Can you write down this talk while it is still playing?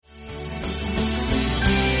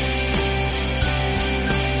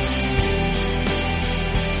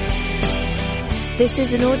This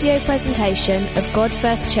is an audio presentation of God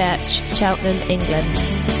First Church, Cheltenham, England.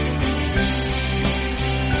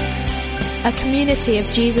 A community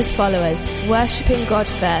of Jesus followers, worshipping God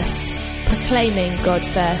first, proclaiming God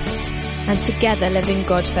first, and together living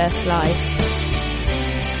God first lives.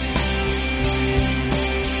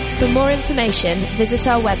 For more information, visit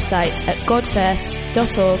our website at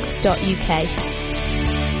godfirst.org.uk.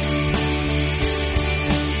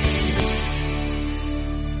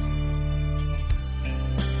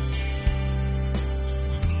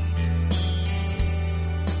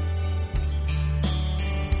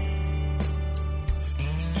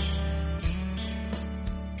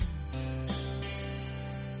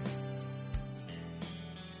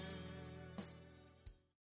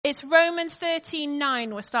 It's Romans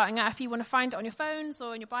 13:9 we're starting at, if you want to find it on your phones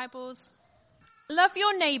or in your Bibles. Love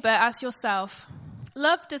your neighbour as yourself.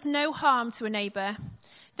 Love does no harm to a neighbour.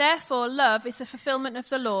 Therefore, love is the fulfilment of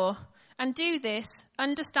the law. And do this,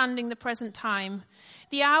 understanding the present time.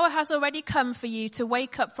 The hour has already come for you to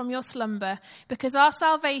wake up from your slumber, because our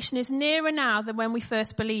salvation is nearer now than when we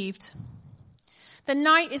first believed. The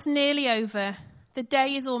night is nearly over. The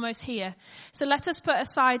day is almost here. So let us put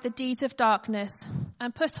aside the deeds of darkness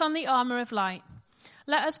and put on the armour of light.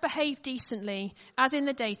 Let us behave decently, as in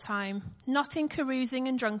the daytime, not in carousing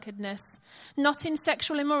and drunkenness, not in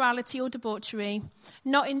sexual immorality or debauchery,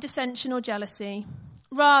 not in dissension or jealousy.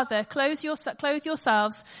 Rather, clothe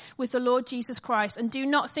yourselves with the Lord Jesus Christ, and do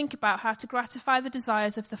not think about how to gratify the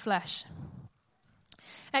desires of the flesh.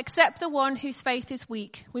 Accept the one whose faith is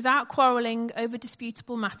weak, without quarrelling over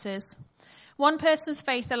disputable matters. One person's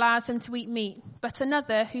faith allows them to eat meat, but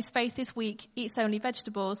another, whose faith is weak, eats only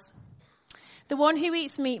vegetables. The one who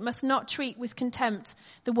eats meat must not treat with contempt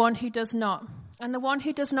the one who does not, and the one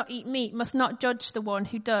who does not eat meat must not judge the one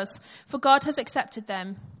who does, for God has accepted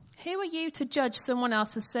them. Who are you to judge someone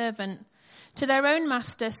else's servant? To their own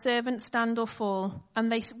master, servants stand or fall,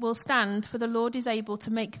 and they will stand, for the Lord is able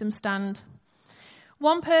to make them stand.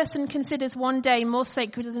 One person considers one day more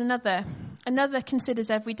sacred than another. Another considers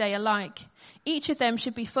every day alike. Each of them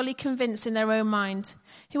should be fully convinced in their own mind.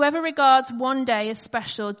 Whoever regards one day as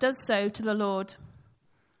special does so to the Lord.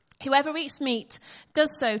 Whoever eats meat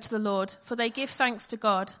does so to the Lord, for they give thanks to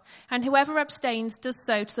God. And whoever abstains does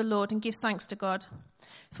so to the Lord and gives thanks to God.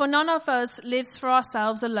 For none of us lives for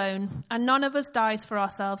ourselves alone, and none of us dies for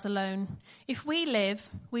ourselves alone. If we live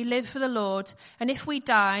for the Lord, and if we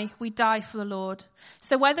die for the Lord.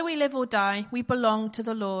 So whether we live or die, we belong to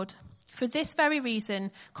the Lord. For this very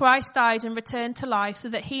reason, Christ died and returned to life, so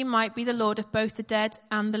that he might be the Lord of both the dead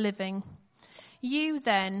and the living. You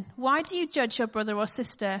then, why do you judge your brother or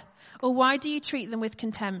sister? Or why do you treat them with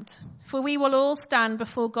contempt? For we will all stand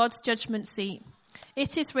before God's judgment seat.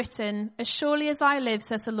 It is written, as surely as I live,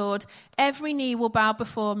 says the Lord, every knee will bow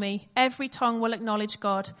before me, every tongue will acknowledge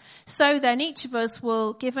God. So then each of us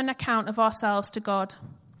will give an account of ourselves to God.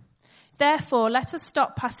 Therefore, let us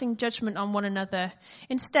stop passing judgment on one another.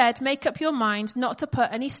 Instead, make up your mind not to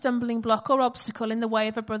put any stumbling block or obstacle in the way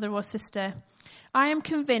of a brother or sister. I am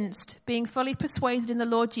convinced, being fully persuaded in the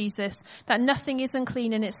Lord Jesus, that nothing is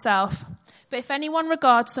unclean in itself. But if anyone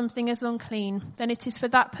regards something as unclean, then it is for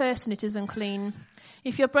that person it is unclean.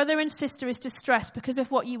 If your brother and sister is distressed because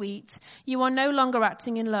of what you eat, you are no longer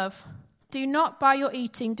acting in love. Do not by your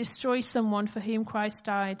eating destroy someone for whom Christ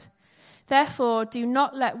died. Therefore, do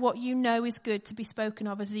not let what you know is good to be spoken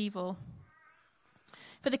of as evil.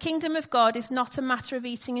 For the kingdom of God is not a matter of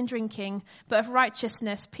eating and drinking, but of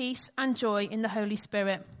righteousness, peace, and joy in the Holy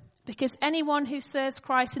Spirit. Because anyone who serves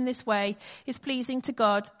Christ in this way is pleasing to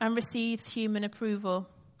God and receives human approval.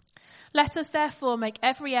 Let us therefore make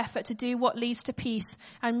every effort to do what leads to peace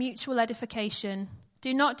and mutual edification.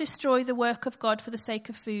 Do not destroy the work of God for the sake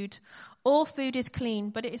of food. All food is clean,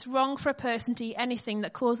 but it is wrong for a person to eat anything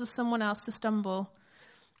that causes someone else to stumble.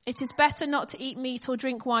 It is better not to eat meat or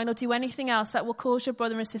drink wine or do anything else that will cause your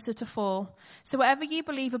brother and sister to fall. So whatever you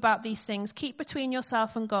believe about these things, keep between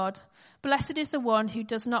yourself and God. Blessed is the one who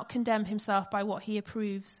does not condemn himself by what he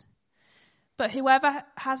approves. But whoever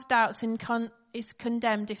has doubts is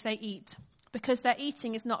condemned if they eat, because their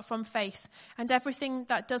eating is not from faith, and everything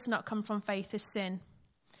that does not come from faith is sin.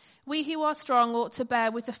 We who are strong ought to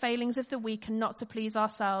bear with the failings of the weak and not to please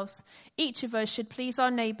ourselves. Each of us should please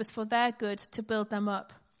our neighbours for their good, to build them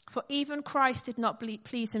up. For even Christ did not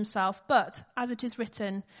please himself, but, as it is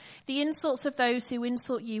written, the insults of those who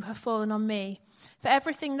insult you have fallen on me. For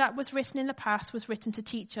everything that was written in the past was written to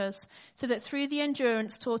teach us, so that through the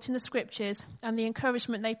endurance taught in the scriptures and the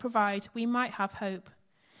encouragement they provide, we might have hope.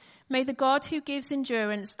 May the God who gives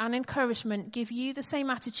endurance and encouragement give you the same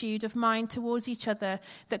attitude of mind towards each other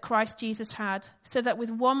that Christ Jesus had, so that with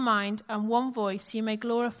one mind and one voice you may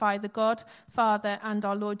glorify the God, Father, and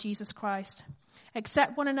our Lord Jesus Christ.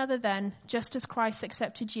 Accept one another then, just as Christ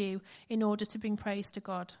accepted you, in order to bring praise to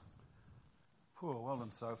God. Well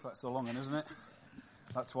done, Soph. That's a long one, isn't it?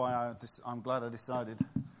 That's why I'm glad I decided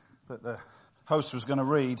that the host was going to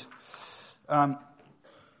read.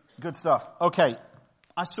 Good stuff. Okay,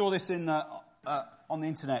 I saw this on the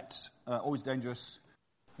internet, Always Dangerous.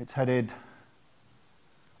 It's headed,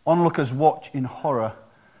 "Onlookers watch in horror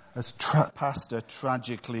as pastor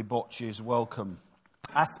tragically botches welcome."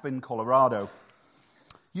 Aspen, Colorado.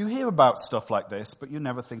 You hear about stuff like this, but you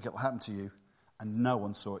never think it'll happen to you, and no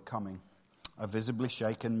one saw it coming. A visibly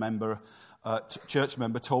shaken church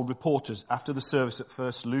member told reporters after the service at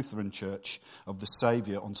First Lutheran Church of the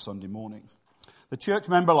Saviour on Sunday morning. The church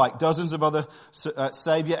member, like dozens of other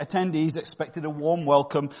Saviour attendees, expected a warm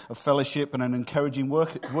welcome of fellowship and an encouraging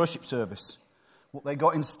worship service. What they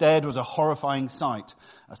got instead was a horrifying sight,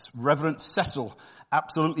 as Reverend Cecil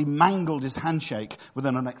absolutely mangled his handshake with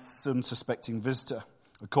an unsuspecting visitor.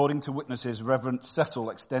 According to witnesses, Reverend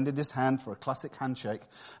Cecil extended his hand for a classic handshake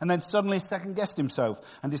and then suddenly second-guessed himself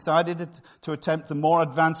and decided to attempt the more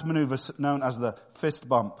advanced maneuver known as the fist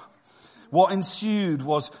bump. What ensued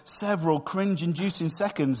was several cringe-inducing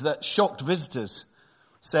seconds that shocked visitors.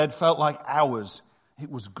 Felt like hours.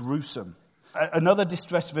 It was gruesome. Another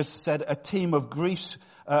distressed visitor said a team of grief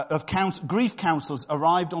counsellors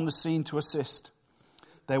arrived on the scene to assist.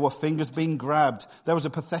 There were fingers being grabbed. There was a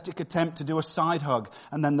pathetic attempt to do a side hug.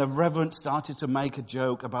 And then the reverend started to make a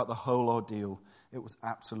joke about the whole ordeal. It was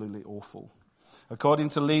absolutely awful. According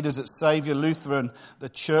to leaders at Saviour Lutheran, the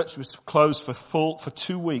church was closed for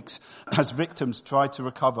 2 weeks as victims tried to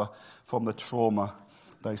recover from the trauma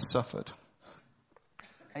they suffered.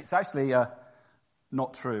 It's actually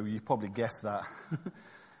not true. You probably guessed that.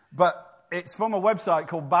 But it's from a website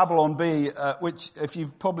called Babylon Bee, which if you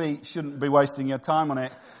probably shouldn't be wasting your time on it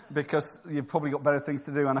because you've probably got better things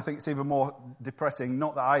to do. And I think it's even more depressing,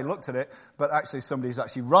 not that I looked at it, but actually somebody's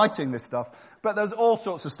actually writing this stuff. But there's all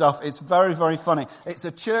sorts of stuff. It's very, very funny. It's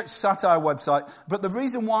a church satire website. But the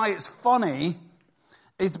reason why it's funny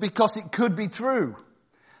is because it could be true.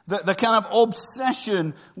 The kind of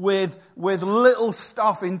obsession with little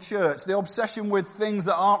stuff in church, the obsession with things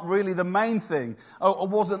that aren't really the main thing. Or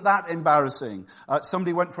wasn't that embarrassing?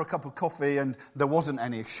 Somebody went for a cup of coffee and there wasn't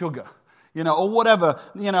any sugar. Or whatever.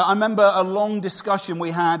 I remember a long discussion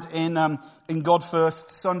we had in God First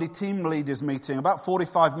Sunday team leaders meeting, about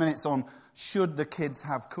 45 minutes on should the kids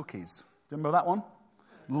have cookies. Remember that one?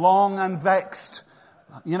 Long and vexed.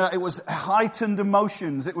 It was heightened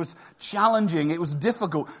emotions. It was challenging. It was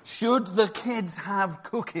difficult. Should the kids have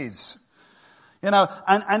cookies? And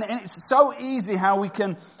it's so easy how we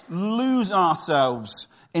can lose ourselves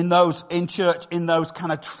in church, in those kind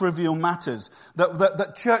of trivial matters.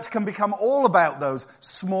 That church can become all about those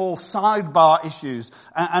small sidebar issues.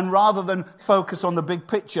 And rather than focus on the big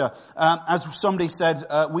picture, as somebody said,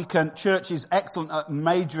 church is excellent at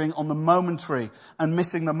majoring on the momentary and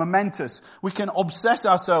missing the momentous. We can obsess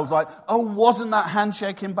ourselves like, oh, wasn't that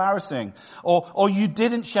handshake embarrassing? Or you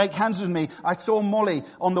didn't shake hands with me. I saw Molly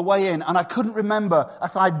on the way in and I couldn't remember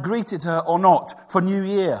if I'd greeted her or not for New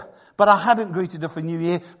Year. But I hadn't greeted her for New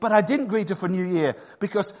Year. But I didn't greet her for New Year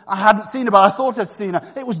because I hadn't seen her, but I thought I'd seen her.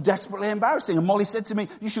 It was desperately embarrassing. And Molly said to me,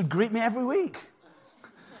 you should greet me every week.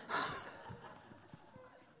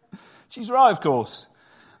 She's right, of course.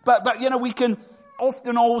 But we can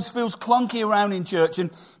often always feels clunky around in church. And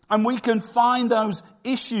we can find those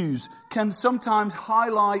issues can sometimes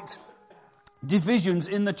highlight divisions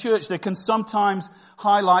in the church. They can sometimes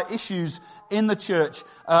highlight issues in the church.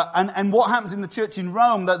 And what happens in the church in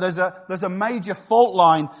Rome, that there's a major fault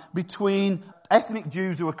line between ethnic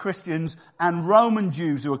Jews who are Christians and Roman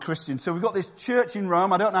Jews who are Christians. So we've got this church in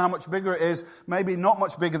Rome. I don't know how much bigger it is. Maybe not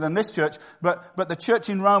much bigger than this church. But the church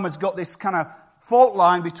in Rome has got this kind of fault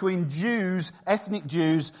line between Jews, ethnic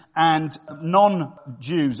Jews, and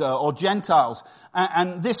non-Jews or Gentiles.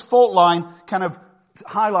 And this fault line kind of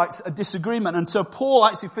highlights a disagreement. And so Paul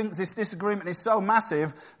actually thinks this disagreement is so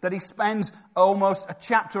massive that he spends almost a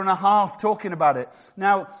chapter and a half talking about it.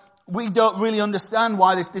 Now, we don't really understand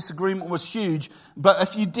why this disagreement was huge, but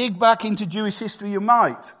if you dig back into Jewish history, you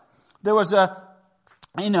might. There was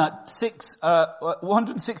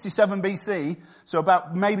 167 BC, so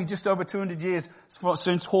about maybe just over 200 years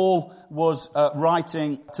since Paul was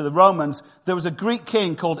writing to the Romans, there was a Greek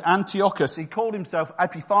king called Antiochus. He called himself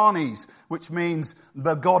Epiphanes, which means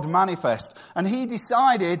the God manifest. And he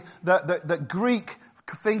decided that Greek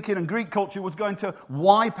thinking and Greek culture was going to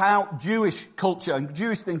wipe out Jewish culture and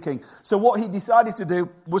Jewish thinking. So what he decided to do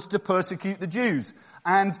was to persecute the Jews.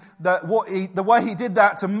 And the way he did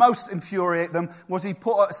that to most infuriate them was he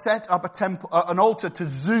set up an altar to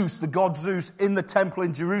Zeus, the god Zeus, in the temple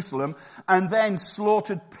in Jerusalem, and then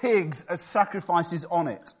slaughtered pigs as sacrifices on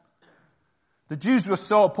it. The Jews were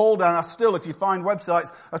so appalled, and are still, if you find websites,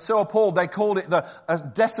 are so appalled, they called it the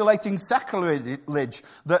desolating sacrilege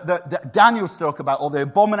that Daniel spoke about, or the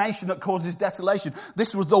abomination that causes desolation.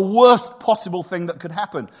 This was the worst possible thing that could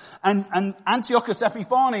happen. And Antiochus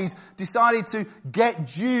Epiphanes decided to get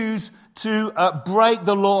Jews to break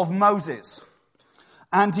the law of Moses.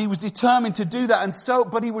 And he was determined to do that,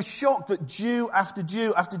 but he was shocked that Jew after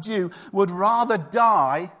Jew after Jew would rather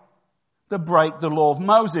die than break the law of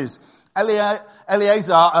Moses.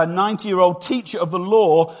 Eleazar, a 90-year-old teacher of the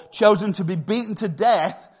law, chosen to be beaten to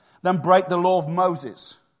death than break the law of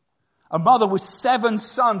Moses. A mother with 7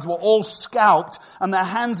 sons were all scalped and their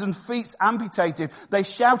hands and feet amputated. They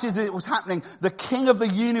shouted as it was happening, "The King of the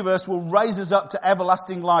universe will raise us up to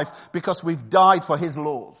everlasting life because we've died for his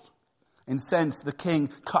laws." Incensed, the king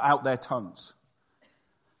cut out their tongues.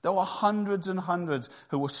 There were hundreds and hundreds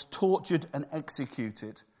who were tortured and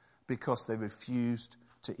executed because they refused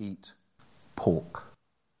to eat pork.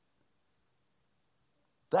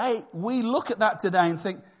 We look at that today and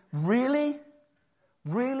think, really?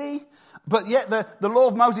 Really? But yet the law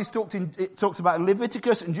of Moses talks about in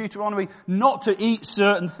Leviticus and Deuteronomy not to eat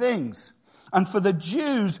certain things. And for the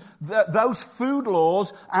Jews, those food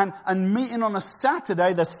laws and meeting on a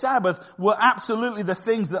Saturday, the Sabbath, were absolutely the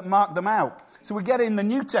things that marked them out. So we get in the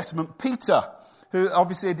New Testament, Peter, who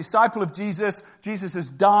obviously a disciple of Jesus. Jesus has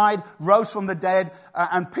died, rose from the dead,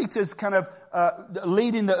 and Peter's kind of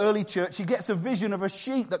leading the early church. He gets a vision of a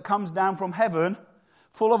sheep that comes down from heaven,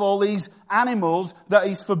 full of all these animals that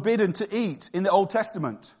he's forbidden to eat in the Old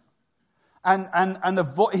Testament. And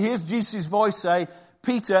here's Jesus' voice say,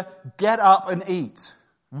 "Peter, get up and eat.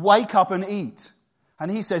 Wake up and eat."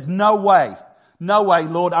 And he says, "No way. No way,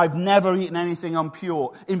 Lord, I've never eaten anything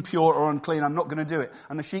impure or unclean. I'm not going to do it."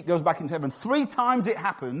 And the sheep goes back into heaven. 3 times it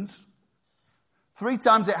happens. 3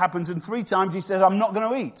 times it happens, and 3 times he says, "I'm not going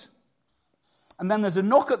to eat." And then there's a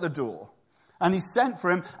knock at the door, and he's sent for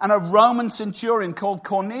him, and a Roman centurion called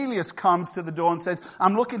Cornelius comes to the door and says,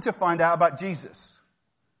 "I'm looking to find out about Jesus."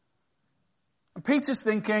 And Peter's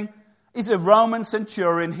thinking, he's a Roman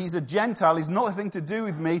centurion, he's a Gentile, he's nothing to do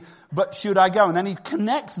with me, but should I go? And then he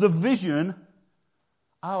connects the vision.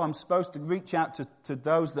 Oh, I'm supposed to reach out to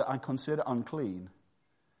those that I consider unclean.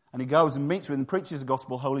 And he goes and meets with them, preaches the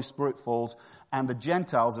gospel, Holy Spirit falls, and the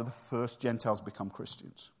Gentiles are the first Gentiles become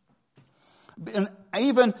Christians.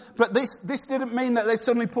 But this didn't mean that they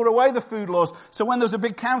suddenly put away the food laws. So when there was a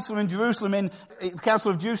big council in Jerusalem, in the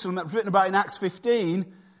Council of Jerusalem that was written about in Acts 15,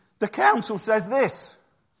 the council says this: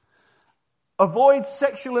 avoid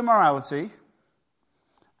sexual immorality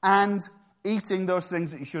and eating those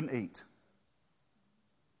things that you shouldn't eat.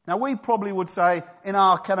 Now, we probably would say, in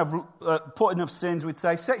our kind of putting of sins, we'd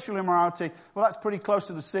say sexual immorality, well, that's pretty close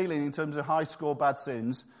to the ceiling in terms of high score bad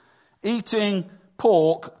sins. Eating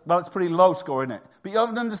pork, well, it's pretty low score, isn't it? But you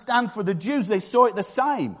have to understand, for the Jews, they saw it the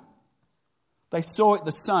same. They saw it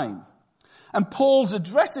the same. And Paul's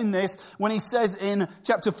addressing this when he says in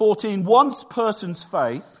chapter 14, one person's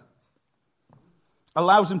faith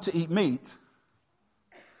allows him to eat meat,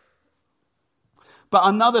 but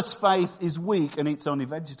another's faith is weak and eats only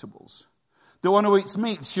vegetables. The one who eats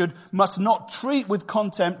meat must not treat with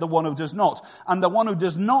contempt the one who does not. And the one who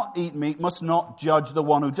does not eat meat must not judge the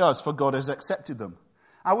one who does, for God has accepted them.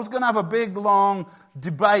 I was going to have a big, long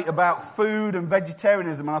debate about food and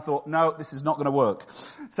vegetarianism, and I thought, no, this is not going to work.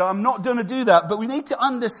 So I'm not going to do that, but we need to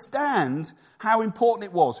understand how important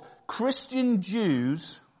it was. Christian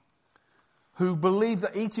Jews who believed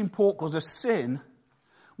that eating pork was a sin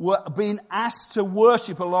were being asked to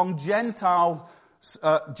worship along Gentile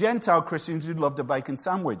Christians who loved a bacon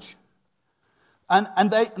sandwich. And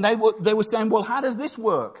they were saying, well, how does this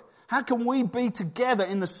work? How can we be together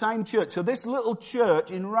in the same church? So this little church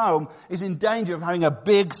in Rome is in danger of having a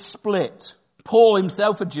big split. Paul,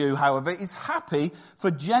 himself a Jew, however, is happy for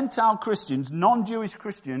Gentile Christians, non-Jewish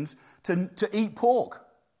Christians, to eat pork.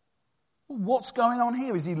 What's going on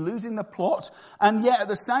here? Is he losing the plot? And yet at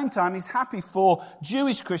the same time, he's happy for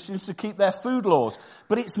Jewish Christians to keep their food laws.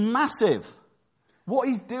 But it's massive. What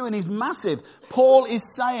he's doing is massive. Paul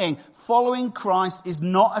is saying following Christ is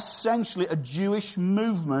not essentially a Jewish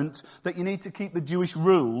movement that you need to keep the Jewish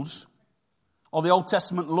rules or the Old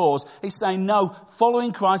Testament laws. He's saying no,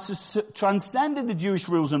 following Christ has transcended the Jewish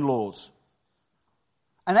rules and laws.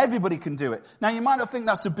 And everybody can do it. Now you might not think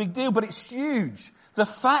that's a big deal, but it's huge. The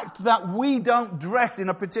fact that we don't dress in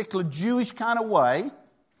a particular Jewish kind of way,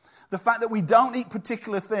 the fact that we don't eat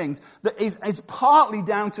particular things, that is partly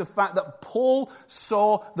down to the fact that Paul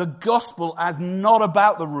saw the gospel as not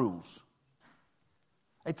about the rules.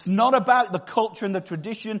 It's not about the culture and the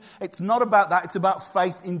tradition. It's not about that. It's about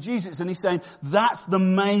faith in Jesus. And he's saying that's the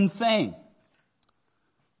main thing.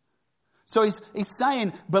 So he's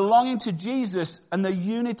saying belonging to Jesus and the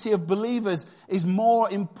unity of believers is more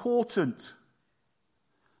important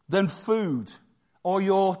than food or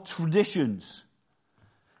your traditions.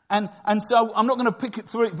 And so I'm not going to pick it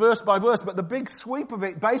through it verse by verse, but the big sweep of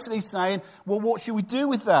it basically saying, well, what should we do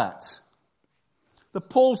with that? The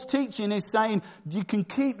Paul's teaching is saying you can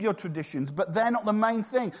keep your traditions, but they're not the main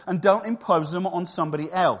thing, and don't impose them on somebody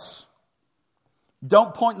else.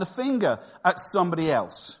 Don't point the finger at somebody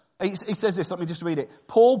else. He says this, let me just read it.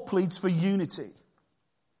 Paul pleads for unity.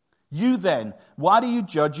 You then, why do you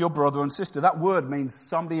judge your brother and sister? That word means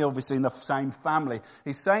somebody obviously in the same family.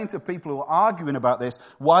 He's saying to people who are arguing about this,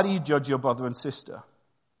 why do you judge your brother and sister?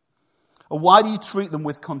 Or why do you treat them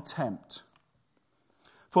with contempt?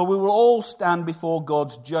 For we will all stand before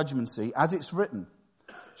God's judgment seat, as it's written.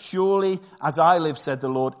 Surely, as I live, said the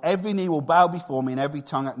Lord, every knee will bow before me and every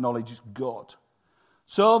tongue acknowledges God.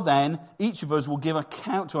 So then, each of us will give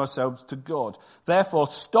account to ourselves to God. Therefore,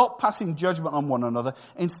 stop passing judgment on one another.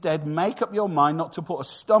 Instead, make up your mind not to put a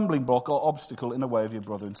stumbling block or obstacle in the way of your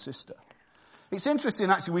brother and sister. It's interesting,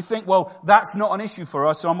 actually, we think, well, that's not an issue for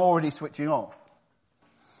us, so I'm already switching off.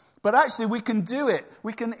 But actually, we can do it.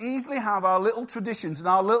 We can easily have our little traditions and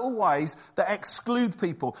our little ways that exclude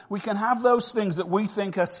people. We can have those things that we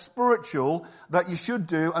think are spiritual that you should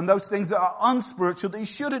do, and those things that are unspiritual that you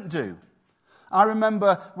shouldn't do. I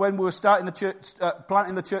remember when we were starting the church,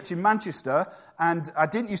 planting the church in Manchester, and I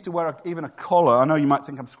didn't used to wear even a collar. I know you might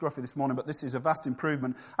think I'm scruffy this morning, but this is a vast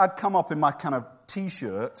improvement. I'd come up in my kind of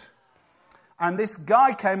t-shirt, and this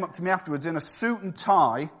guy came up to me afterwards in a suit and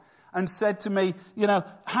tie and said to me, you know,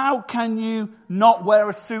 how can you not wear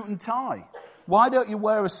a suit and tie? Why don't you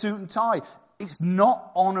wear a suit and tie? It's not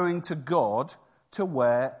honouring to God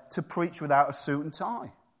to preach without a suit and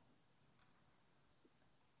tie.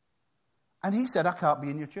 And he said, I can't be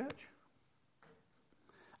in your church.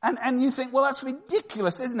 And you think, well, that's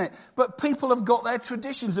ridiculous, isn't it? But people have got their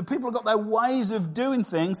traditions and people have got their ways of doing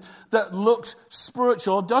things that looks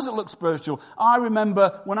spiritual or doesn't look spiritual. I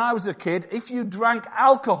remember when I was a kid, if you drank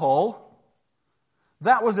alcohol,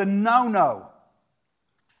 that was a no-no.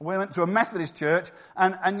 We went to a Methodist church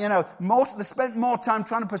and you know, they spent more time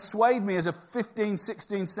trying to persuade me as a 15,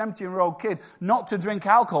 16, 17-year-old kid not to drink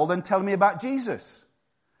alcohol than telling me about Jesus.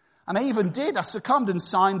 And I even did. I succumbed and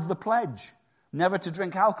signed the pledge. Never to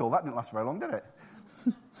drink alcohol. That didn't last very long, did it?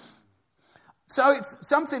 So it's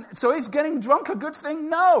something. So is getting drunk a good thing?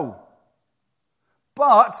 No.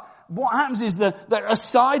 But what happens is that a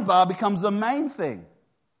sidebar becomes the main thing.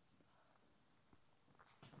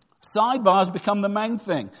 Sidebars become the main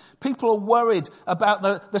thing. People are worried about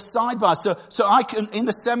the sidebars. So in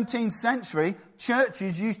the 17th century,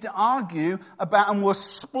 churches used to argue about and were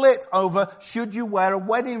split over should you wear a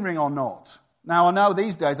wedding ring or not. Now, I know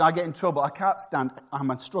these days I get in trouble. I can't stand,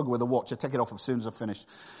 I'm a struggle with a watch. I take it off as soon as I've finished.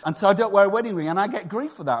 And so I don't wear a wedding ring, and I get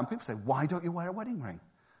grief for that. And people say, why don't you wear a wedding ring?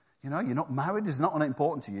 You know, you're not married. It's not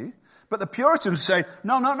important to you. But the Puritans say,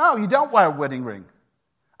 no, you don't wear a wedding ring.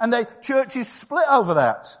 And churches split over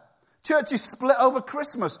that. Churches split over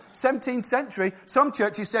Christmas. 17th century, some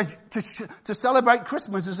churches said to celebrate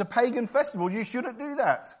Christmas as a pagan festival, you shouldn't do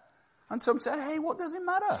that. And some said, hey, what does it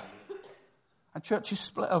matter? And churches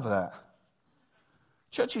split over that.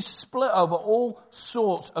 Churches split over all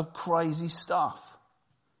sorts of crazy stuff.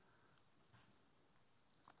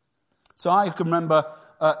 So I can remember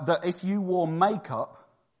that if you wore makeup,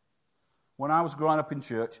 when I was growing up in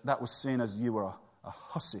church, that was seen as you were a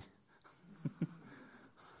hussy.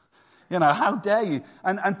 You know, how dare you?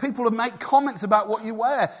 And people would make comments about what you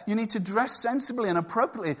wear. You need to dress sensibly and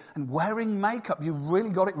appropriately. And wearing makeup, you really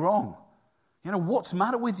got it wrong. You know, what's the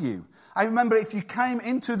matter with you? I remember if you came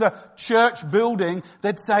into the church building,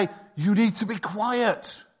 they'd say, you need to be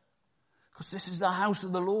quiet. Because this is the house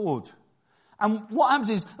of the Lord. And what happens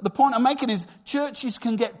is, the point I'm making is, churches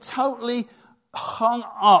can get totally hung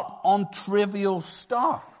up on trivial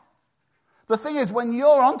stuff. The thing is, when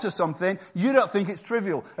you're onto something, you don't think it's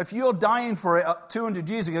trivial. If you're dying for it 200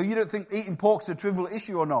 years ago, you don't think eating pork's a trivial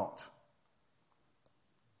issue or not.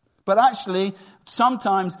 But actually,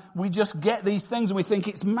 sometimes we just get these things and we think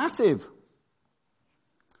it's massive.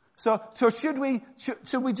 So should we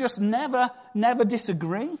just never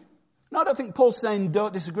disagree? No, I don't think Paul's saying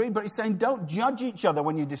don't disagree, but he's saying don't judge each other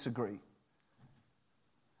when you disagree.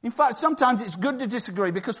 In fact, sometimes it's good to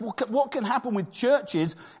disagree, because what can happen with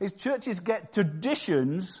churches is churches get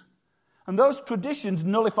traditions, and those traditions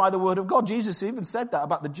nullify the word of God. Jesus even said that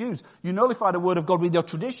about the Jews. You nullify the word of God with your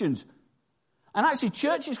traditions. And actually,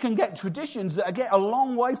 churches can get traditions that get a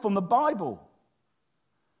long way from the Bible.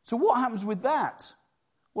 So what happens with that?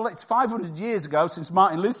 Well, it's 500 years ago since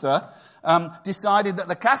Martin Luther decided that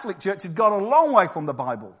the Catholic Church had got a long way from the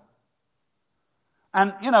Bible.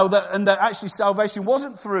 And, that actually salvation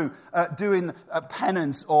wasn't through doing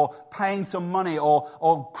penance or paying some money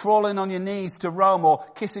or crawling on your knees to Rome or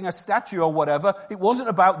kissing a statue or whatever. It wasn't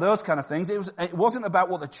about those kind of things. It wasn't about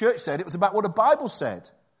what the church said. It was about what the Bible said.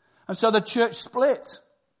 And so the church split.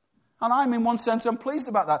 And in one sense, I'm pleased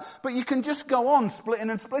about that. But you can just go on splitting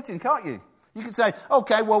and splitting, can't you? You can say,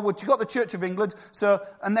 okay, well, you've got the Church of England,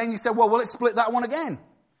 and then you say, well, let's split that one again.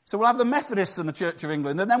 So we'll have the Methodists and the Church of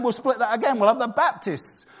England, and then we'll split that again. We'll have the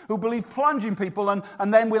Baptists who believe plunging people,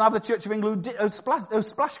 and then we'll have the Church of England who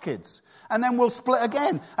splash kids. And then we'll split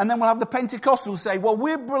again. And then we'll have the Pentecostals say, well,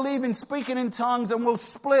 we believe in speaking in tongues, and we'll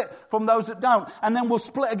split from those that don't. And then we'll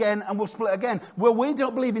split again, and we'll split again. Well, we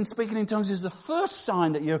don't believe in speaking in tongues is the first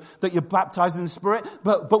sign that you're baptized in the Spirit,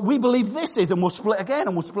 but we believe this is, and we'll split again,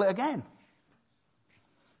 and we'll split again.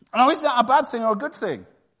 Now, is that a bad thing or a good thing?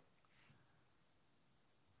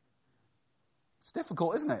 It's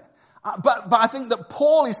difficult, isn't it? But I think that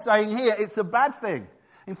Paul is saying here it's a bad thing.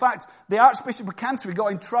 In fact, the Archbishop of Canterbury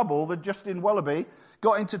got in trouble, the Justin Welby,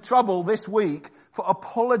 got into trouble this week for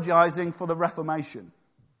apologising for the Reformation.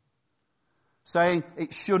 Saying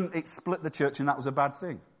it split the church and that was a bad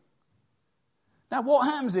thing. Now what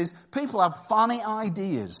happens is people have funny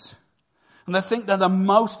ideas. And they think they're the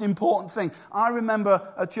most important thing. I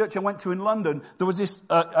remember a church I went to in London. There was this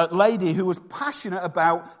lady who was passionate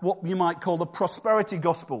about what you might call the prosperity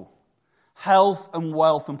gospel. Health and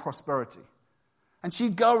wealth and prosperity. And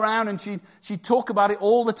she'd go around and she'd talk about it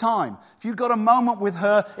all the time. If you got a moment with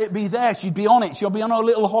her, it'd be there. She'd be on it. She'd be on her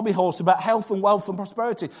little hobby horse about health and wealth and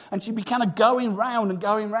prosperity. And she'd be kind of going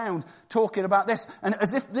round talking about this. And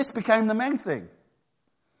as if this became the main thing.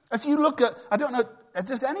 If you look at, I don't know,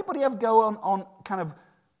 does anybody ever go on kind of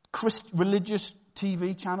religious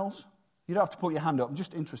TV channels? You don't have to put your hand up. I'm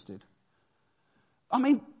just interested. I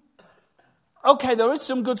mean, okay, there is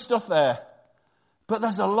some good stuff there. But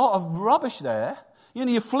there's a lot of rubbish there.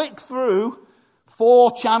 You flick through,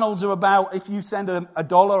 4 channels are about if you send $1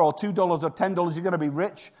 or $2 or $10, you're going to be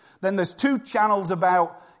rich. Then there's 2 channels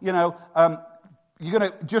about, you're going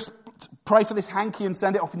to just pray for this hanky and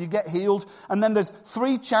send it off and you get healed. And then there's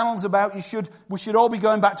 3 channels about we should all be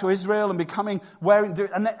going back to Israel and becoming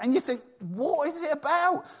and you think, what is it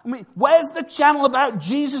about? I mean, where's the channel about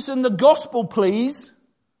Jesus and the gospel, please? Do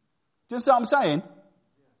you understand what I'm saying?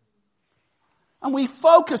 And we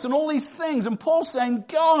focus on all these things, and Paul's saying,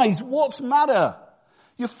 guys, what's the matter?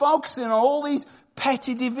 You're focusing on all these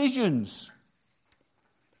petty divisions.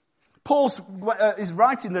 Paul is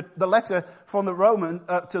writing the letter from to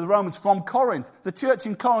the Romans from Corinth. The church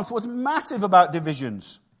in Corinth was massive about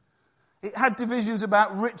divisions. It had divisions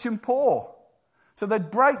about rich and poor. So they'd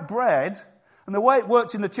break bread, and the way it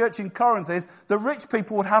worked in the church in Corinth is the rich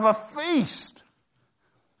people would have a feast.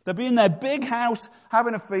 They'd be in their big house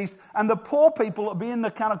having a feast, and the poor people would be in the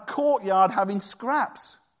kind of courtyard having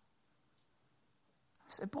scraps.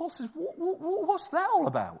 Paul says, what's that all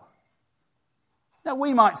about? Now,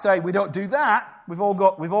 we might say we don't do that. We've all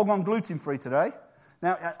gone gluten-free today.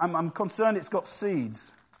 Now, I'm concerned it's got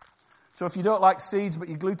seeds. So if you don't like seeds, but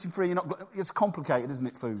you're gluten-free, it's complicated, isn't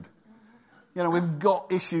it, food? We've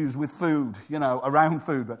got issues with food, around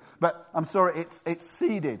food. But I'm sorry, it's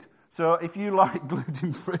seeded. So if you like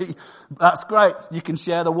gluten-free, that's great. You can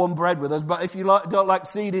share the one bread with us. But if you don't like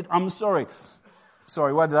seeded, I'm sorry.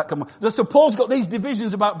 Sorry, where did that come from? So Paul's got these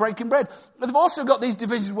divisions about breaking bread. But they've also got these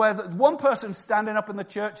divisions where one person's standing up in the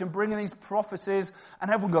church and bringing these prophecies, and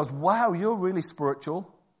everyone goes, wow, you're really spiritual.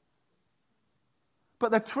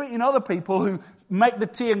 But they're treating other people who make the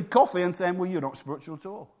tea and coffee and saying, well, you're not spiritual at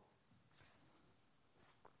all.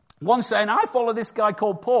 One saying, I follow this guy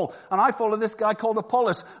called Paul, and I follow this guy called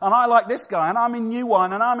Apollos, and I like this guy, and I'm in New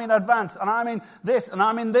Wine, and I'm in Advance, and I'm in this, and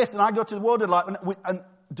I'm in this, and I go to the Word of Life. And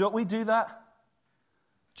don't we do that?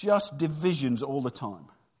 Just divisions all the time.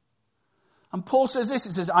 And Paul says this,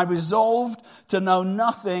 he says, I resolved to know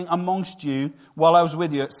nothing amongst you while I was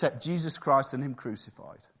with you except Jesus Christ and Him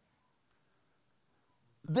crucified.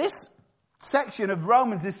 This section of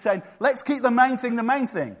Romans is saying, let's keep the main thing the main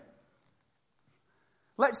thing.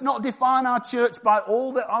 Let's not define our church by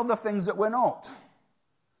all the other things that we're not.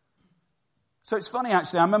 So it's funny,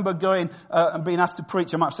 actually. I remember going and being asked to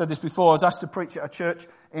preach. I might have said this before. I was asked to preach at a church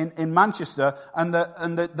in Manchester, and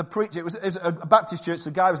the preacher, it was a Baptist church.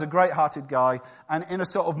 The guy was a great-hearted guy, and in a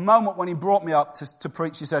sort of moment when he brought me up to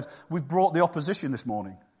preach, he said, "We've brought the opposition this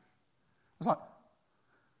morning." I was like,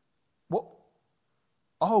 "What?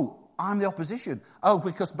 Oh, I'm the opposition." Oh,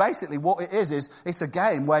 because basically what it is it's a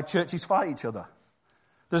game where churches fight each other.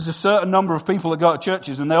 There's a certain number of people that go to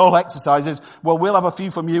churches and they all exercises, well, we'll have a few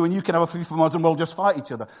from you and you can have a few from us and we'll just fight each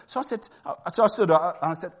other. So I stood up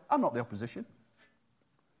and I said, I'm not the opposition.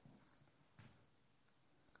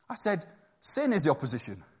 I said, sin is the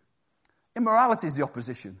opposition. Immorality is the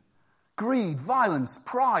opposition. Greed, violence,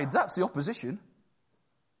 pride, that's the opposition.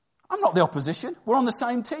 I'm not the opposition. We're on the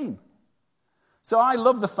same team. So I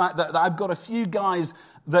love the fact that I've got a few guys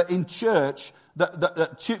that in church,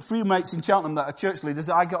 few mates in Cheltenham that are church leaders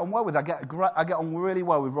that I get on well with. I get on really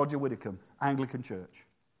well with Roger Widdicombe, Anglican Church.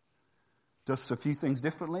 Does a few things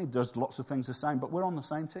differently, does lots of things the same, but we're on the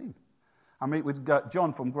same team. I meet with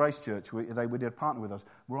John from Grace Church. They did partner with us.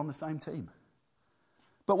 We're on the same team.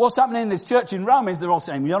 But what's happening in this church in Rome is they're all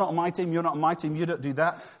saying, you're not on my team, you're not on my team, you don't do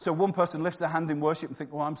that. So one person lifts their hand in worship and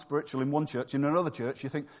think, well, I'm spiritual in one church. In another church, you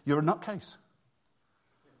think, you're a nutcase.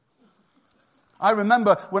 I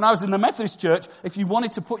remember when I was in the Methodist church, if you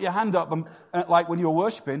wanted to put your hand up, and, like when you were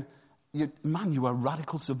worshipping, you were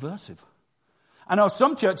radical subversive. I know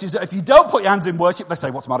some churches that if you don't put your hands in worship, they say,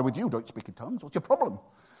 what's the matter with you? Don't you speak in tongues? What's your problem?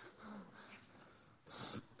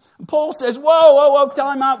 And Paul says, whoa,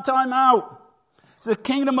 time out. So the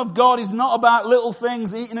kingdom of God is not about little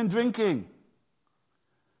things, eating and drinking,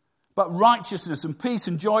 but righteousness and peace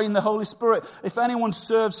and joy in the Holy Spirit. If anyone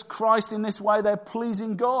serves Christ in this way, they're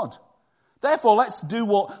pleasing God. Therefore, let's do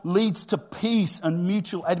what leads to peace and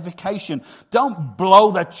mutual edification. Don't blow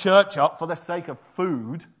the church up for the sake of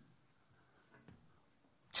food.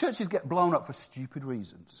 Churches get blown up for stupid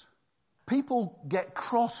reasons. People get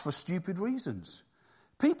cross for stupid reasons.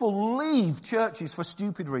 People leave churches for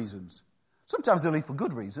stupid reasons. Sometimes they leave for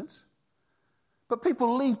good reasons. But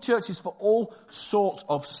people leave churches for all sorts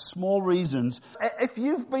of small reasons. If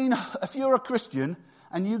you're a Christian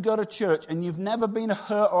and you go to church and you've never been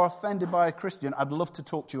hurt or offended by a Christian, I'd love to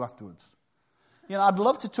talk to you afterwards. I'd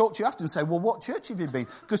love to talk to you after and say, well, what church have you been?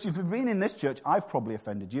 Because if you've been in this church, I've probably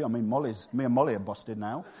offended you. I mean, me and Molly are busted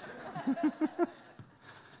now.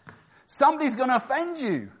 Somebody's going to offend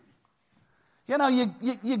you. You're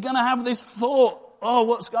going to have this thought, oh,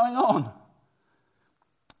 what's going on?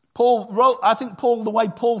 The way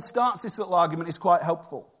Paul starts this little argument is quite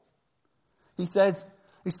helpful. He says,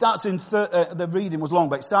 he starts in, the reading was long,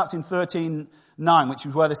 but it starts in 13:9, which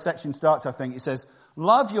is where the section starts, I think. It says,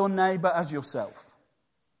 love your neighbour as yourself.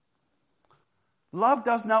 Love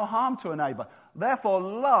does no harm to a neighbour. Therefore,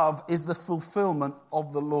 love is the fulfilment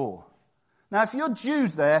of the law. Now, if you're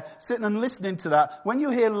Jews there, sitting and listening to that, when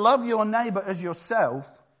you hear love your neighbour as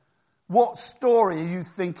yourself, what story are you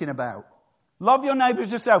thinking about? Love your neighbour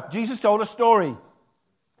as yourself. Jesus told a story.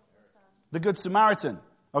 The Good Samaritan.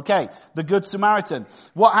 Okay, the Good Samaritan.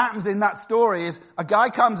 What happens in that story is a guy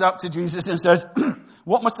comes up to Jesus and says,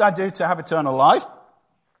 what must I do to have eternal life?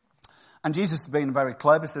 And Jesus, being very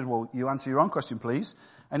clever, says, well, you answer your own question, please.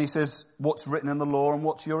 And he says, what's written in the law and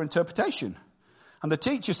what's your interpretation? And the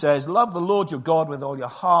teacher says, love the Lord your God with all your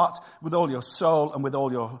heart, with all your soul, and with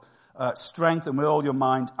all your strength, and with all your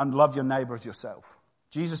mind, and love your neighbour as yourself.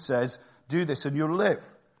 Jesus says, do this and you'll live.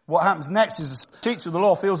 What happens next is the teacher of the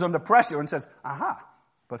law feels under pressure and says, aha,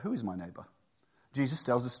 but who is my neighbour? Jesus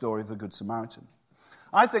tells the story of the Good Samaritan.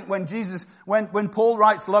 I think when Paul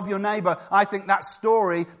writes love your neighbour, I think that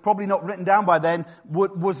story, probably not written down by then,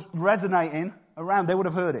 was resonating around. They would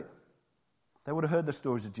have heard it. They would have heard the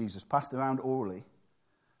stories of Jesus passed around orally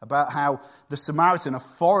about how the Samaritan, a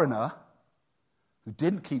foreigner who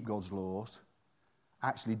didn't keep God's laws,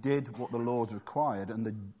 actually did what the laws required. And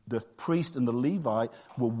the priest and the Levite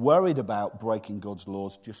were worried about breaking God's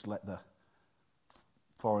laws. Just let the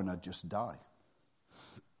foreigner just die.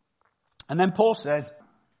 And then Paul says,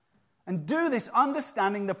 and do this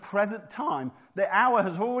understanding the present time. The hour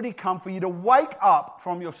has already come for you to wake up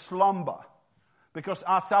from your slumber. Because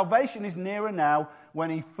our salvation is nearer now when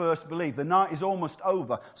he first believed. The night is almost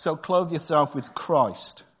over, so clothe yourself with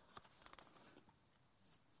Christ.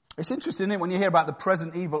 It's interesting, isn't it, when you hear about the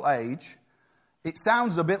present evil age, it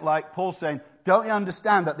sounds a bit like Paul saying, don't you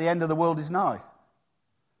understand that the end of the world is nigh?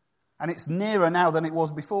 And it's nearer now than it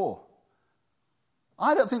was before.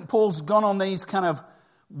 I don't think Paul's gone on these kind of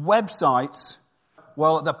websites,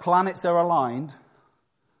 well, the planets are aligned,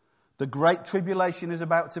 the Great Tribulation is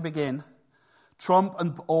about to begin, Trump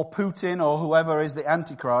or Putin or whoever is the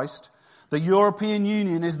Antichrist, the European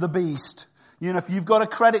Union is the beast, You know, if you've got a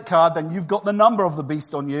credit card, then you've got the number of the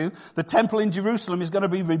beast on you. The temple in Jerusalem is going to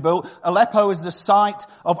be rebuilt. Aleppo is the site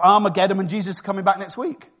of Armageddon, and Jesus is coming back next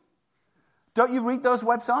week. Don't you read those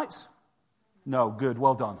websites? No, good,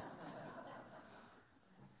 well done.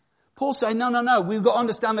 Paul's saying, no, we've got to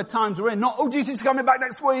understand the times we're in. Not, oh, Jesus is coming back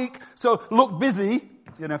next week, so look busy.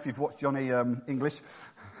 You know, if you've watched Johnny English.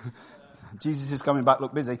 Jesus is coming back,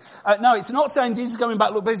 look busy. No, it's not saying Jesus is coming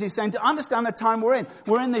back, look busy. It's saying to understand the time we're in.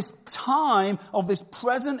 We're in this time of this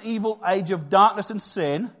present evil age of darkness and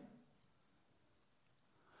sin.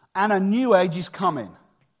 And a new age is coming.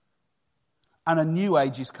 And a new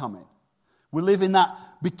age is coming. We live in that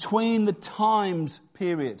between the times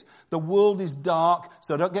period. The world is dark,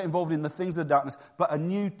 so don't get involved in the things of darkness. But a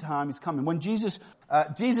new time is coming. When Jesus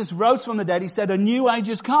rose from the dead, he said, a new age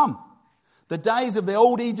has come. The days of the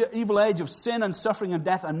old evil age of sin and suffering and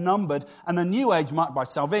death are numbered, and a new age marked by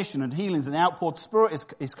salvation and healings and the outpoured Spirit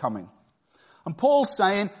is coming. And Paul's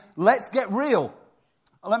saying, let's get real.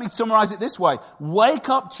 Let me summarize it this way. Wake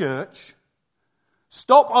up, church.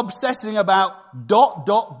 Stop obsessing about ...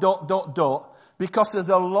 because there's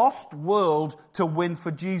a lost world to win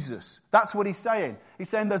for Jesus. That's what he's saying. He's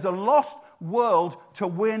saying there's a lost world to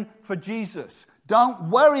win for Jesus. Don't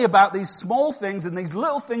worry about these small things and these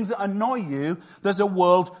little things that annoy you. There's a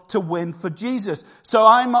world to win for Jesus. So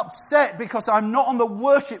I'm upset because I'm not on the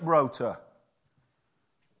worship rota.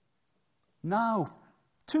 No,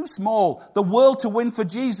 too small. The world to win for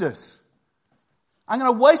Jesus. I'm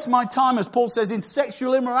going to waste my time, as Paul says, in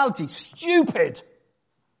sexual immorality. Stupid.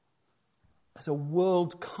 There's a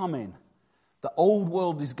world coming. The old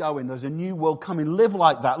world is going. There's a new world coming. Live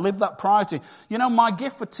like that. Live that priority. You know, my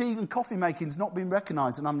gift for tea and coffee making is not being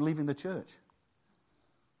recognised, and I'm leaving the church.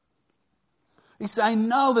 He's saying,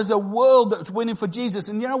 no, there's a world that's winning for Jesus.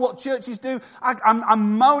 And you know what churches do?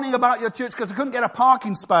 I'm moaning about your church because I couldn't get a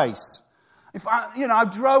parking space. I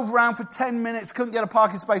drove around for 10 minutes, couldn't get a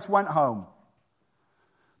parking space, went home.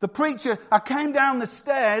 The preacher, I came down the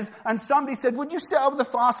stairs and somebody said, would you sit over the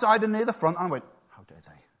far side and near the front? And I went, how dare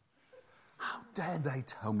they? How dare they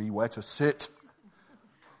tell me where to sit?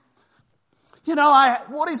 You know,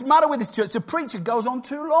 what is the matter with this church? The preacher goes on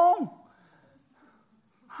too long.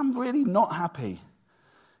 I'm really not happy.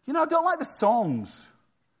 You know, I don't like the songs.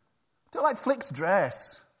 I don't like Flick's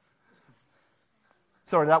dress.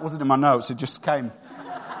 Sorry, that wasn't in my notes. It just came.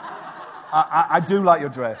 I do like your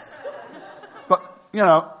dress. But, you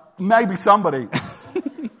know, maybe somebody.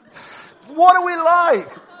 What are we like?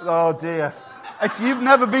 Oh, dear. If you've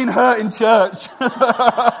never been hurt in church,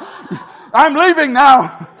 I'm leaving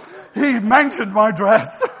now. He mentioned my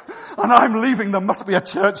dress, and I'm leaving. There must be a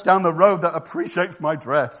church down the road that appreciates my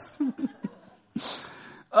dress.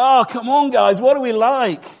 Oh, come on, guys. What are we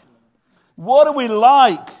like? What are we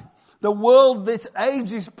like? The world, this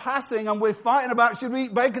age is passing, and we're fighting about should we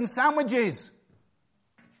eat bacon sandwiches.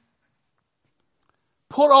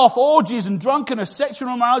 Put off orgies and drunkenness, sexual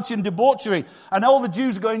immorality and debauchery. And all the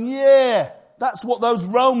Jews are going, yeah, that's what those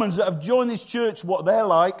Romans that have joined this church, what they're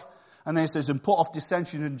like. And then it says, and put off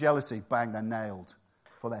dissension and jealousy. Bang, they're nailed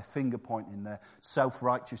for their finger pointing, their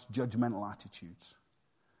self-righteous, judgmental attitudes.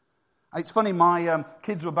 It's funny, my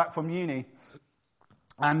kids were back from uni,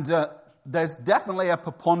 and there's definitely a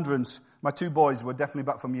preponderance. My two boys were definitely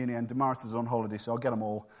back from uni, and Damaris is on holiday, so I'll get them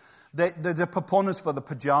all. There's a preponderance for the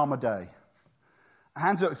pajama day.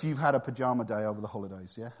 Hands up if you've had a pajama day over the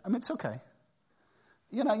holidays, yeah? I mean, it's okay.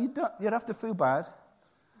 You know, you don't have to feel bad.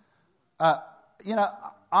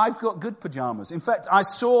 I've got good pajamas. In fact, I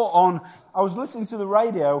was listening to the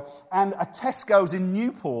radio, and a Tesco's in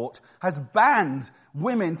Newport has banned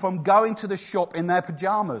women from going to the shop in their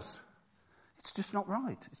pajamas. It's just not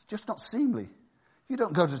right. It's just not seemly. You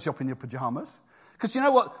don't go to the shop in your pajamas. Because you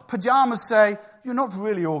know what? Pajamas say, you're not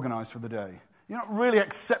really organised for the day. You're not really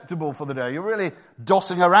acceptable for the day. You're really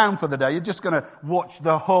dossing around for the day. You're just going to watch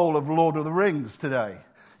the whole of Lord of the Rings today.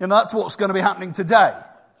 You know, that's what's going to be happening today.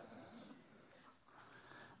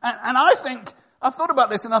 And I thought about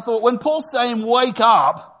this and I thought, when Paul's saying wake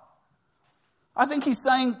up, I think he's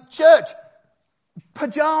saying, church,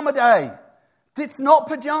 pajama day. It's not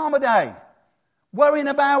pajama day. Worrying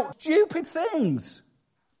about stupid things.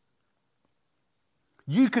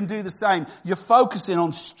 You can do the same. You're focusing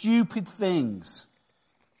on stupid things.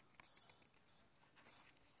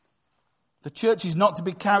 The church is not to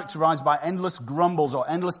be characterized by endless grumbles or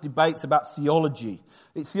endless debates about theology.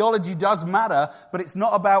 Theology does matter, but it's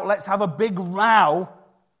not about let's have a big row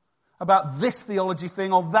about this theology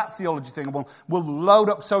thing or that theology thing. We'll load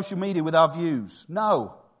up social media with our views.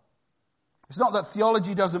 No. It's not that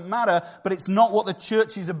theology doesn't matter, but it's not what the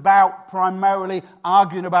church is about, primarily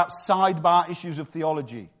arguing about sidebar issues of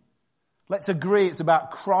theology. Let's agree it's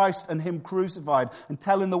about Christ and Him crucified and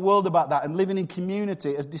telling the world about that and living in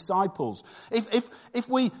community as disciples. If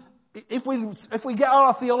we get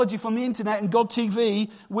our theology from the internet and God TV,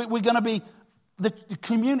 we're going to be, the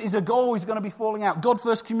communities are always going to be falling out. God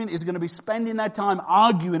First communities are going to be spending their time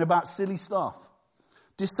arguing about silly stuff.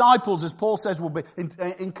 Disciples, as Paul says, will be in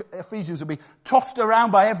Ephesians, will be tossed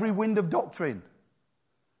around by every wind of doctrine.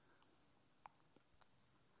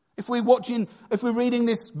 If we're reading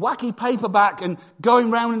this wacky paperback and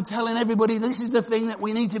going around and telling everybody this is the thing that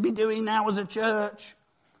we need to be doing now as a church,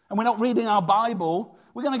 and we're not reading our Bible,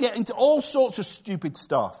 we're going to get into all sorts of stupid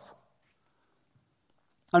stuff.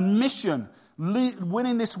 And mission,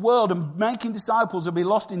 winning this world and making disciples, will be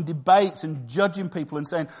lost in debates and judging people and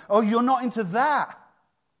saying, oh, you're not into that.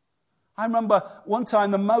 I remember one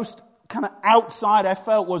time the most kind of outside I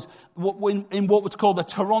felt was in what was called the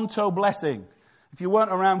Toronto Blessing. If you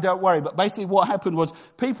weren't around, don't worry. But basically what happened was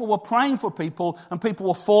people were praying for people and people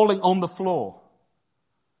were falling on the floor.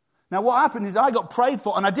 Now what happened is I got prayed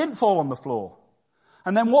for and I didn't fall on the floor.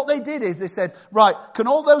 And then what they did is they said, right, can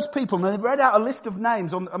all those people, and they read out a list of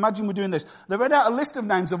names, imagine we're doing this, they read out a list of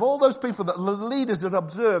names of all those people that the leaders had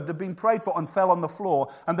observed had been prayed for and fell on the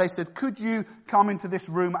floor, and they said, could you come into this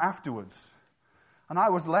room afterwards? And I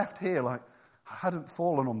was left here like, I hadn't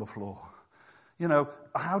fallen on the floor. You know,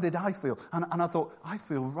 how did I feel? And I thought, I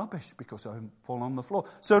feel rubbish because I haven't fallen on the floor.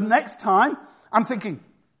 So next time, I'm thinking,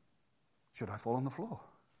 should I fall on the floor?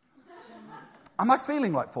 Am I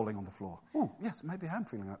feeling like falling on the floor? Oh, yes, maybe I am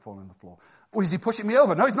feeling like falling on the floor. Or is he pushing me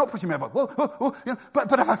over? No, he's not pushing me over. Whoa, whoa, whoa. You know,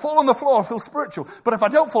 but if I fall on the floor, I feel spiritual. But if I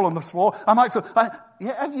don't fall on the floor, I might feel...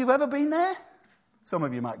 have you ever been there? Some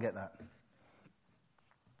of you might get that.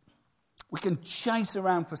 We can chase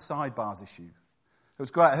around for sidebars issue. It was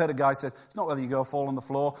great. I heard a guy said, it's not whether you go fall on the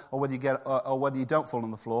floor or whether you don't fall on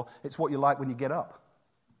the floor. It's what you like when you get up.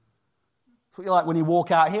 It's what you like when you walk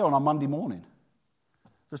out here on a Monday morning.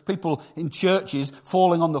 There's people in churches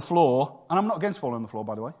falling on the floor, and I'm not against falling on the floor,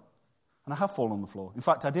 by the way. And I have fallen on the floor. In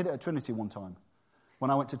fact, I did it at Trinity one time when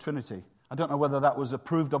I went to Trinity. I don't know whether that was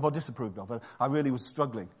approved of or disapproved of. I really was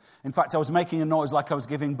struggling. In fact, I was making a noise like I was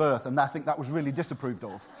giving birth, and I think that was really disapproved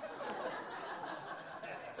of.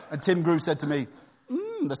 And Tim Grew said to me,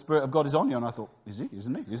 the Spirit of God is on you. And I thought, is he?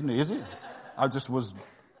 Isn't he? Isn't he? Is he? I just was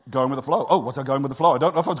going with the flow. Oh, was I going with the flow? I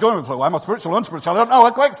don't know if I was going with the flow. Am I spiritual or unspiritual? I don't know.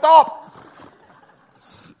 Quick, stop!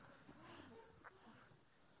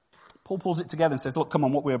 Paul pulls it together and says, look, come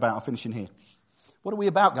on, what we're about. I'll finish in here. What are we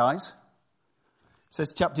about, guys? It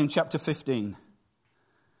says in chapter 15.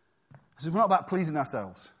 It says, we're not about pleasing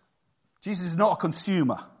ourselves. Jesus is not a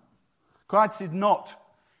consumer. Christ did not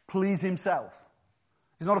please himself.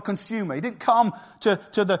 He's not a consumer. He didn't come to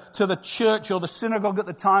the church or the synagogue at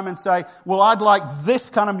the time and say, well, I'd like this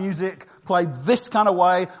kind of music, played this kind of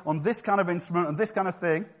way, on this kind of instrument, and this kind of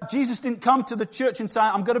thing. Jesus didn't come to the church and say,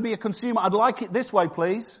 I'm going to be a consumer. I'd like it this way,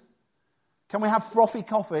 please. Can we have frothy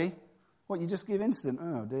coffee? What, you just give instant?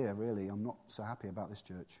 Oh dear, really, I'm not so happy about this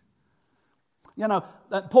church. You know,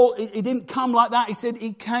 Paul, he didn't come like that. He said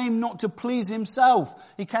he came not to please himself.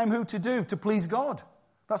 He came who to do? To please God.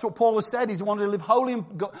 That's what Paul has said. He's wanted to live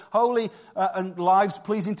holy and lives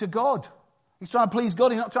pleasing to God. He's trying to please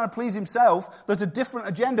God. He's not trying to please himself. There's a different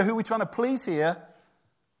agenda. Who are we trying to please here?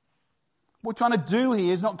 What we're trying to do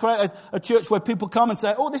here is not create a church where people come and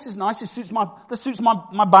say, oh, this is nice. This suits my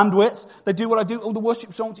bandwidth. They do what I do. All the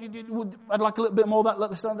worship songs. I'd like a little bit more of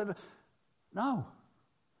that. No.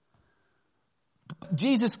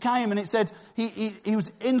 Jesus came and it said he was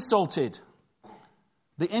insulted.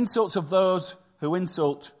 The insults of those who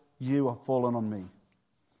insult you have fallen on me.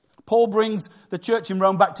 Paul brings the church in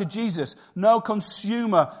Rome back to Jesus. No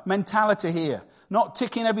consumer mentality here. Not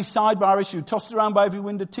ticking every sidebar issue, tossed around by every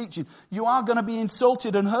wind of teaching. You are going to be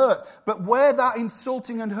insulted and hurt. But where that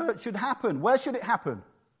insulting and hurt should happen, where should it happen?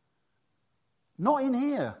 Not in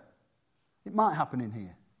here. It might happen in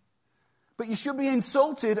here. But you should be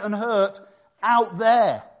insulted and hurt out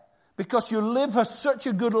there. Because you live such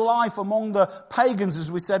a good life among the pagans,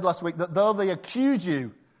 as we said last week, that though they accuse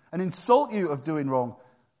you and insult you of doing wrong,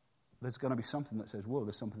 there's going to be something that says, whoa,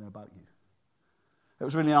 there's something about you. It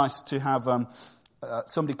was really nice to have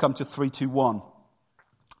somebody come to 321.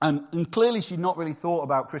 And clearly she'd not really thought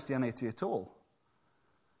about Christianity at all.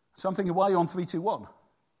 So I'm thinking, why are you on 321?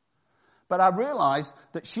 But I realized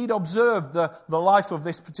that she'd observed the life of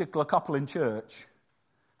this particular couple in church,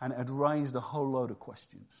 and it had raised a whole load of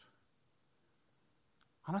questions.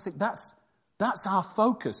 And I think that's our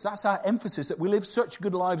focus, that's our emphasis, that we live such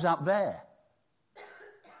good lives out there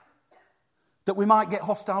that we might get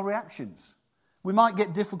hostile reactions. We might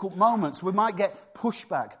get difficult moments. We might get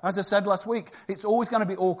pushback. As I said last week, it's always going to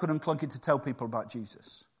be awkward and clunky to tell people about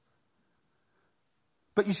Jesus.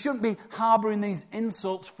 But you shouldn't be harbouring these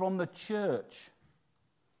insults from the church.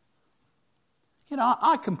 You know,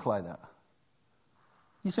 I can play that.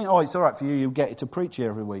 You think, oh, it's all right for you, you get to preach here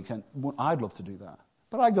every week. And I'd love to do that.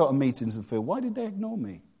 But I go to meetings and feel, why did they ignore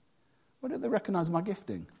me? Why didn't they recognise my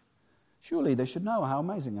gifting? Surely they should know how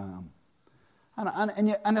amazing I am.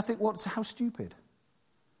 And I think, how stupid.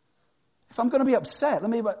 If I'm going to be upset,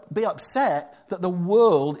 let me be upset that the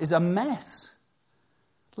world is a mess.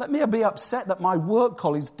 Let me be upset that my work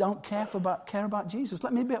colleagues don't care about Jesus.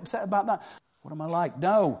 Let me be upset about that. What am I like?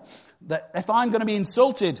 No. That if I'm going to be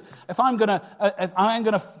insulted, if I'm going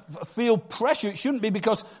to feel pressure, it shouldn't be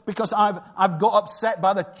because I've got upset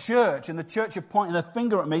by the church and the church are pointing their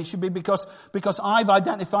finger at me. It should be because I've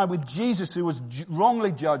identified with Jesus, who was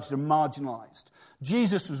wrongly judged and marginalized.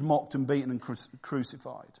 Jesus was mocked and beaten and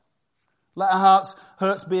crucified. Let our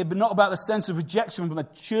hurts be not about the sense of rejection from the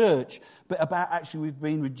church, but about actually we've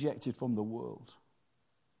been rejected from the world.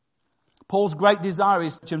 Paul's great desire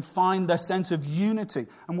is to find their sense of unity.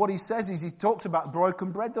 And what he says is, he talks about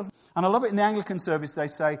broken bread, doesn't he? And I love it in the Anglican service, they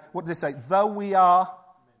say, what do they say? Though we are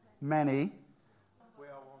many,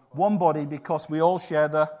 one body, because we all share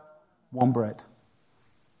the one bread.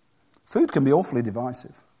 Food can be awfully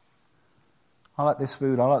divisive. I like this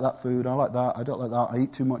food, I like that food, I like that, I don't like that, I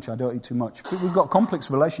eat too much, I don't eat too much. We've got complex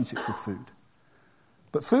relationships with food.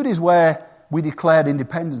 But food is where we declared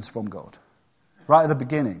independence from God, right at the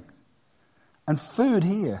beginning. And food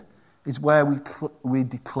here is where we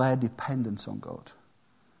declare dependence on God.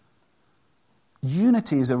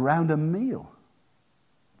 Unity is around a meal.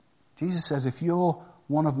 Jesus says, if you're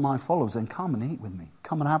one of my followers, then come and eat with me.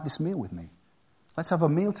 Come and have this meal with me. Let's have a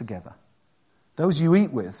meal together. Those you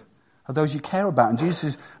eat with are those you care about. And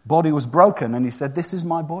Jesus' body was broken, and he said, this is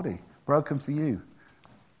my body, broken for you.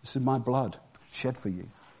 This is my blood, shed for you.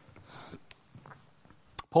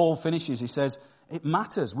 Paul finishes, he says, it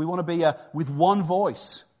matters. We want to be with one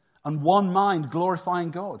voice and one mind,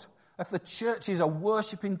 glorifying God. If the church is a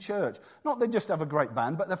worshipping church, not they just have a great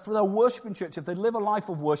band, but if they're a worshipping church, if they live a life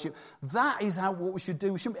of worship, that is what we should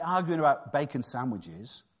do. We shouldn't be arguing about bacon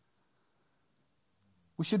sandwiches.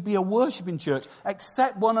 We should be a worshipping church.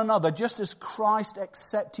 Accept one another just as Christ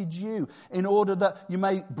accepted you, in order that you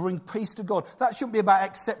may bring peace to God. That shouldn't be about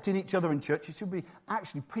accepting each other in church. It should be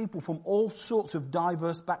actually people from all sorts of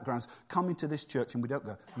diverse backgrounds coming to this church, and we don't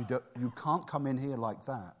go, you can't come in here like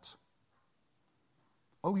that.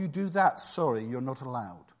 Oh, you do that? Sorry, you're not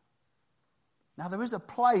allowed. Now, there is a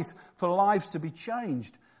place for lives to be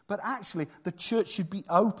changed, but actually the church should be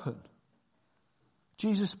open.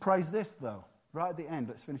 Jesus prays this, though. Right at the end,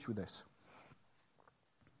 let's finish with this.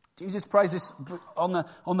 Jesus prays this on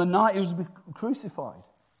the night he was crucified.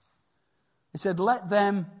 He said, let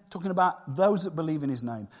them, talking about those that believe in his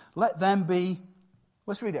name, let them be,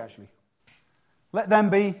 let's read it actually. Let them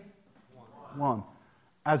be one.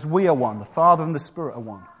 As we are one, the Father and the Spirit are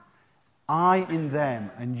one. I in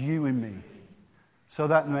them and you in me, so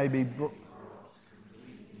that may be,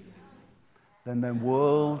 then the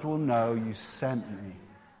world will know you sent me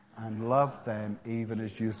and love them even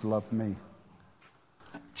as you've loved me.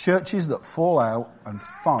 Churches that fall out and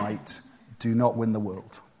fight do not win the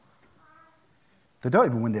world. They don't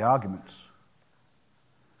even win the arguments.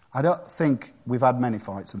 I don't think we've had many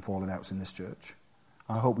fights and falling outs in this church.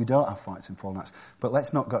 I hope we don't have fights and falling outs. But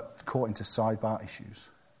let's not get caught into sidebar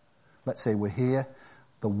issues. Let's say we're here,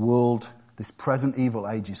 the world, this present evil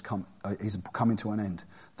age is coming to an end.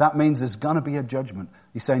 That means there's going to be a judgment.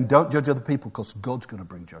 He's saying don't judge other people because God's going to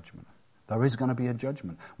bring judgment. There is going to be a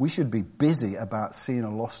judgment. We should be busy about seeing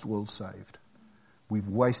a lost world saved. We've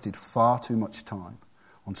wasted far too much time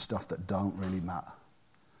on stuff that don't really matter.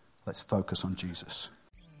 Let's focus on Jesus.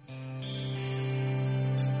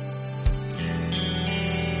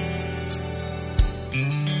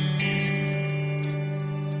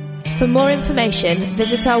 For more information,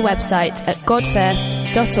 visit our website at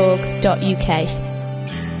godfirst.org.uk.